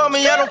scallop on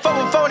me. I don't fuck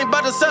with phony,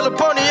 bout to sell a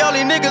pony. All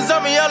these niggas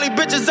on me, all these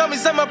bitches on me.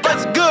 Say my price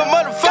is good,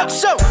 motherfucker.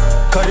 So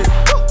cut it,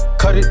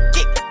 cut it,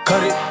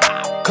 cut it,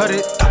 cut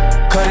it,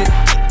 cut it,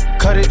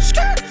 cut it,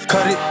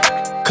 cut it,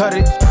 cut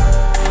it.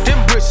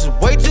 Them bricks is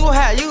way too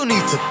high, you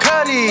need to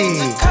cut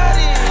it.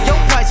 Your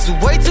price is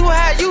way too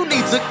high, you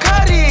need to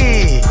cut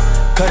it.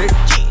 Cut it,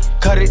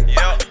 cut it,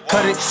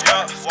 cut it,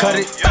 cut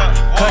it,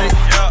 cut it,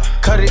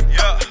 cut it,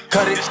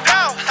 cut it,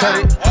 cut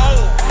it.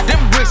 Them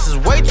bricks is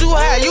way too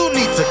high, you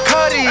need to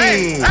cut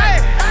it.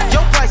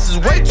 Your price is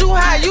way too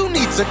high, you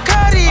need to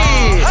cut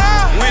it.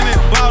 Winning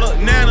bought a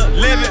nana,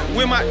 living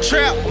with my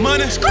trap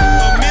money. $1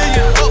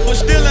 million up, but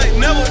still ain't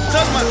never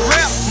touched my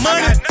rap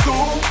money. I got 2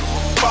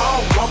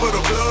 phones, one for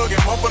the plug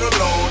and one for the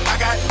load. I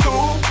got 2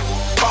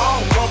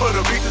 phones, one for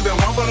the beaches and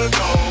one for the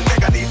dome.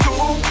 Think I need 2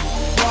 more.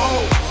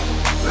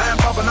 Line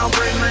poppin', I'm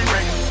ring, ring,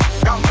 ring.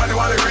 Got money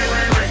while it ring,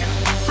 ring, ring.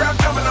 Rap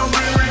jumpin', I'm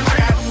ring, ring,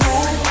 ring. I got 2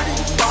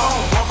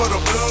 phones, one for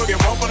the plug and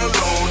one for the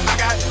load. I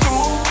got 2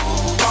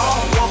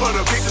 phones, one for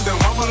the beaches and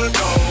one for the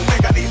dome.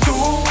 Think I need 2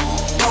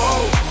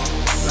 more.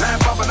 Line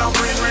poppin', I'm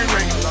ring, ring,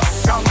 ring.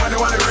 Got money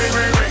while it ring,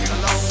 ring, ring.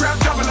 Rap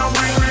jumpin', I'm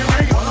ring, ring,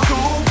 ring. 2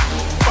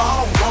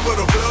 phones, one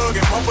for the plug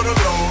and one for the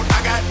load.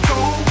 I got 2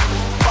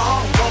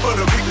 phones, one for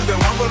the beaches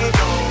and one for the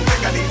dome.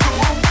 Think I need 2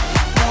 more.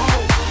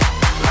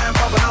 Line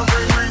poppin', I'm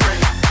ring, ring, ring.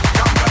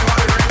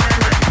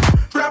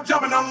 Rap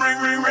jumping, I'm ring,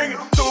 ring, ring. 2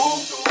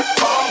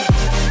 phones.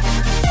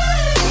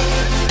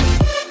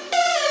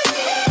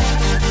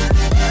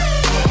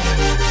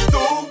 2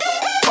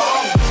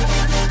 phones.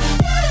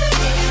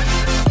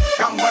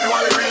 Got money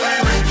while it ring,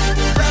 ring, ring.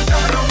 Rap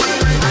jumping, I'm ring,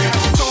 ring, ring.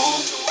 2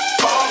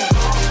 phones.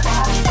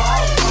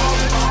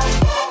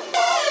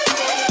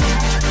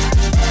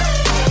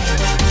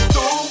 2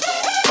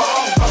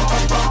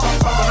 phones.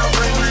 I'm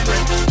ring, ring,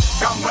 ring.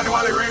 Got money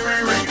while it ring,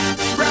 ring, ring.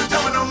 Rap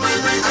jumping, I'm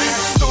ring, ring, ring.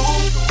 2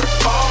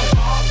 phones.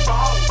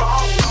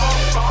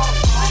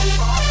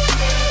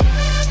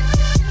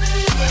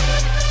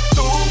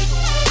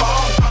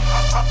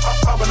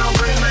 I'm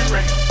ring, ring,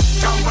 ring.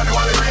 Got money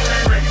while it ring,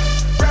 ring, ring.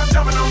 Rap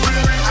jumping, I'm ring, ring,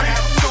 ring.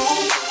 2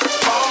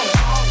 phones. 2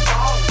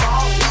 phones.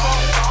 I'm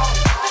ring, ring,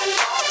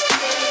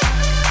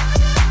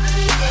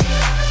 ring.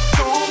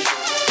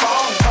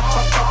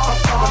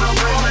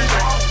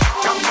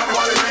 Got money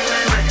while it ring,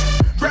 ring, ring.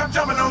 Rap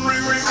jumping, I'm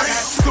ring, ring, ring.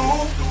 2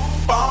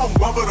 phones,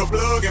 one for the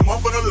plug and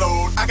one for the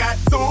load. I got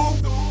 2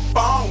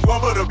 phones,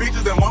 one for the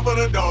beaches and one for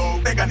the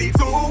dome. Think I need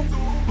 2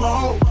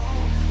 more.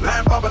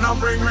 Line poppin', I'm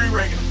ring, ring,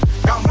 ring.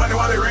 Got money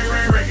while it ring,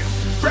 ring, ring.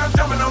 Rap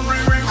jumping, I'm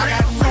ring, ring, ring. I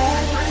got 2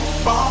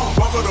 phones,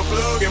 one for the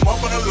plug and one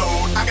for the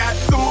load. I got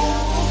 2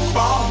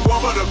 phones,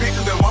 one for the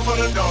beaches and one for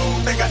the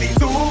dome. Think I need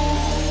 2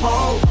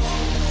 more.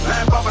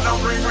 Line poppin',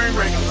 I'm ring, ring,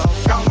 ring.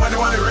 Got money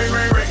while it ring,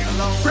 ring, ring.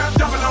 Rap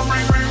jumping, I'm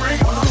ring, ring, ring.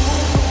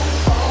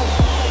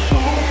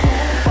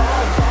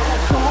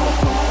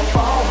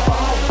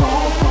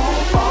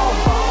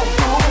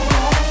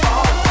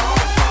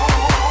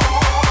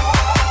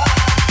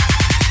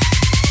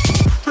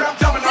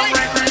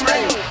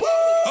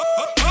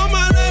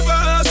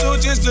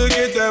 To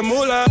get that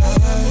moolah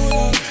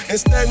and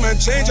stack my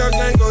change, I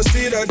can't go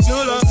see that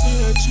jeweler.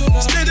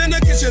 Stayed in the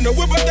kitchen to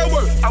whip up that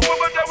work.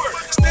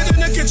 Stayed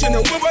in the kitchen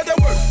to whip up that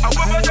work.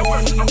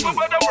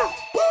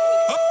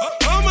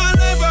 All my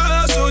life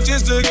I hustle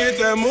just to get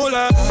that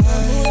moolah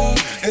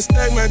and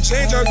stack my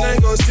change, I can't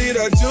go see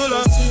that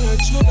jeweler.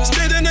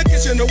 Stayed in the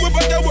kitchen to whip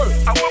up that work.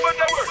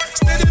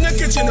 Stayed in the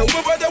kitchen to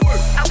whip up that work.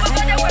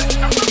 Stayed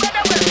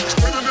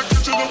in the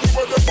kitchen to whip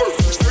up that work.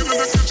 Stayed in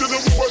the kitchen to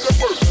whip up that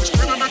work.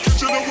 Stayed in the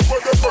kitchen to whip up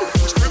that work.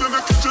 Stayed in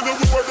the kitchen to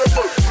whip up that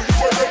work.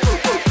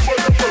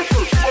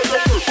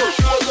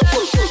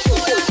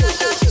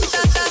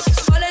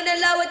 Falling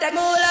in love with that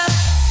moolah.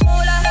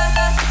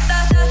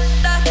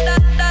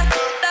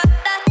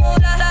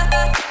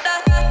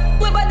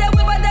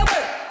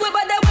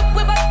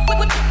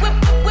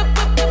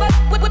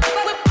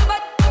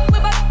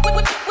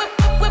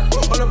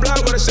 On the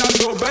block where the shots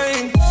go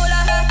bang.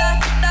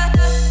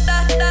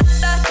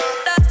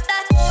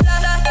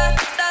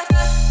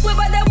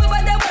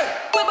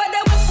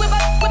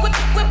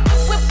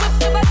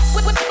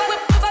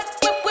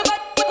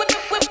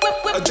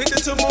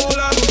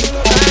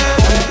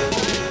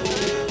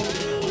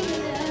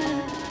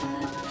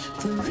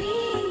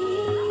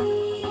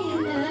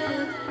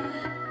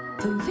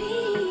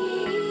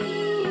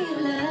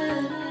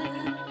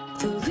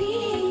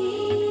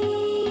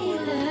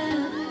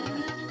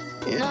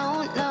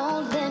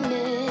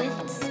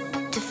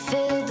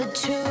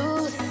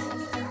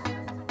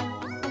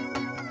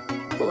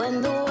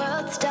 When the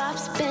world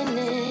stops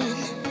spinning,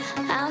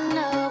 I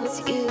know it's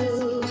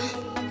you.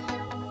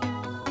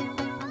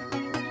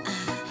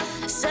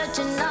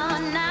 Searching all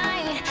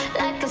night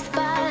like a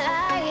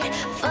spotlight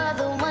for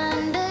the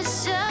one to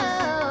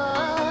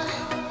show.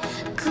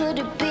 Could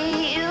it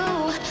be you?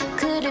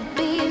 Could it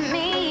be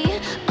me?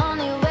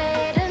 Only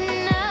way to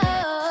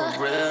know.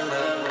 For real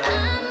love.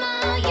 I'm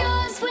all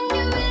yours when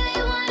you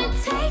really wanna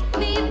take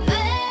me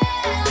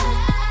there.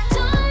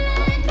 Don't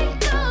let me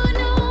go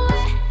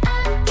nowhere.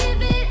 I'll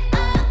give it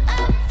all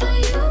up for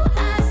you,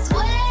 I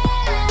swear.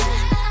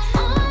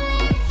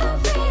 Only for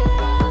real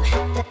love.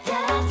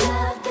 That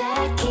love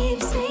that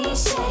keeps me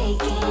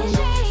shaking.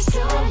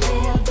 So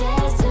real,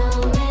 there's no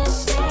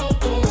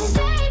mistaking.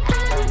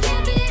 I'll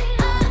give it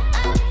all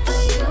up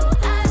for you,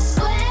 I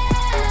swear.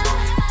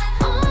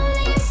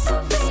 Only for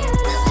real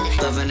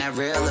love. Loving that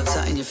real love,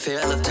 something you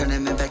feel of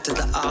turning me back to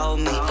the old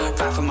me.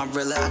 Ride for my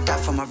real love, I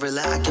die for my real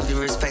love. I give you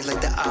respect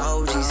like the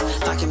OGs.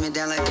 Locking me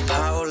down like the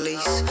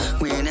police.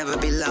 We ain't never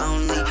be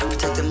lonely.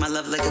 Protecting my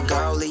love like a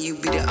goalie. You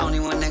be the only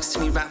one next to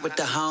me, right with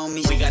the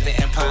homies. We got the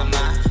empire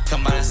mind,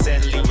 come on and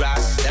steadily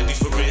rise. That be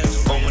for real,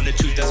 born when the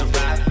truth doesn't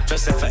arrive.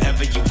 Trust that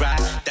forever you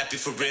ride, that be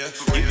for real.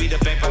 You be the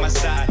bank by my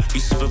side, you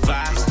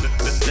supervise.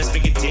 Let's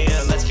make a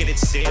deal, let's get it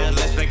sealed.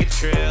 Let's make a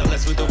trail,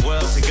 let's move the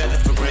world together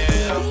for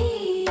real.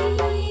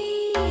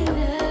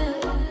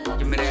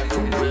 Give me that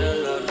for real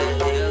love,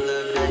 that real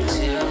love, that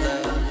chill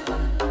love.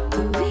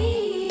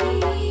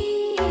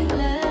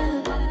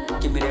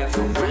 Give me that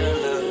for real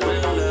love,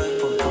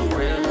 for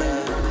real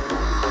love.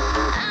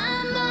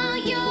 I'm all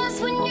yours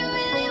when you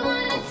really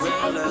wanna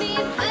take me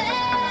there.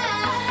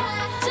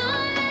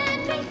 Don't let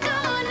me go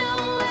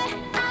nowhere.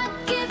 I'll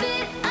give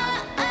it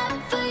all up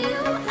for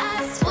you, I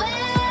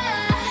swear.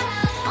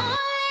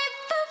 Only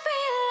for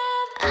real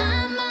love.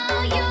 I'm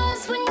all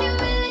yours when you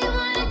really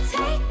wanna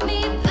take me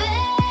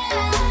there.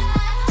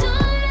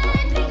 Don't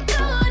let me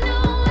go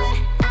nowhere.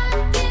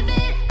 I'll give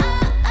it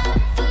all up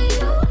for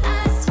you, I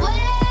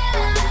swear.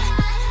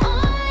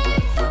 Only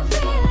for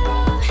real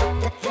love.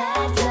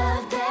 That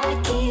love that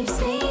keeps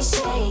me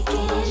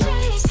shaking.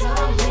 So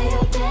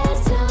real,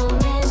 there's no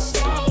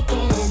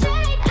mistaking.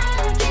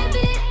 I'll give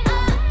it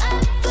all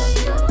up for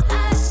you, I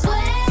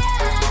swear.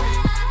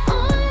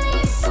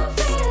 Only for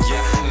real love.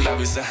 Yeah,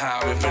 love is the how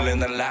you're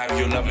feeling alive.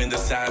 You're loving the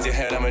signs, your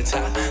head on my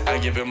top. I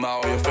give it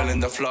more, you're feeling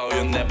the flow.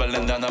 You'll never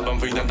let down up and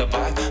bring down the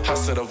vibe.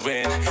 Hustle to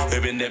win,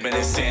 we've been living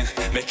in sin.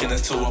 Making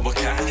us two of a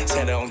kind,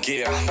 새로운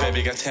gear.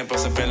 Baby got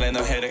 10% feeling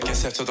no head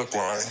against step to the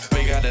grind.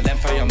 We got an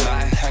empire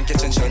mind, 함께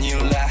천천히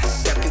올라.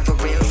 That be for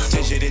real.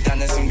 진실이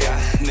닿는 순간,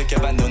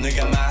 느껴봐 눈을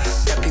감아.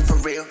 That be for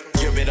real.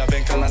 Give it up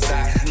and come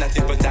outside.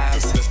 Nothing but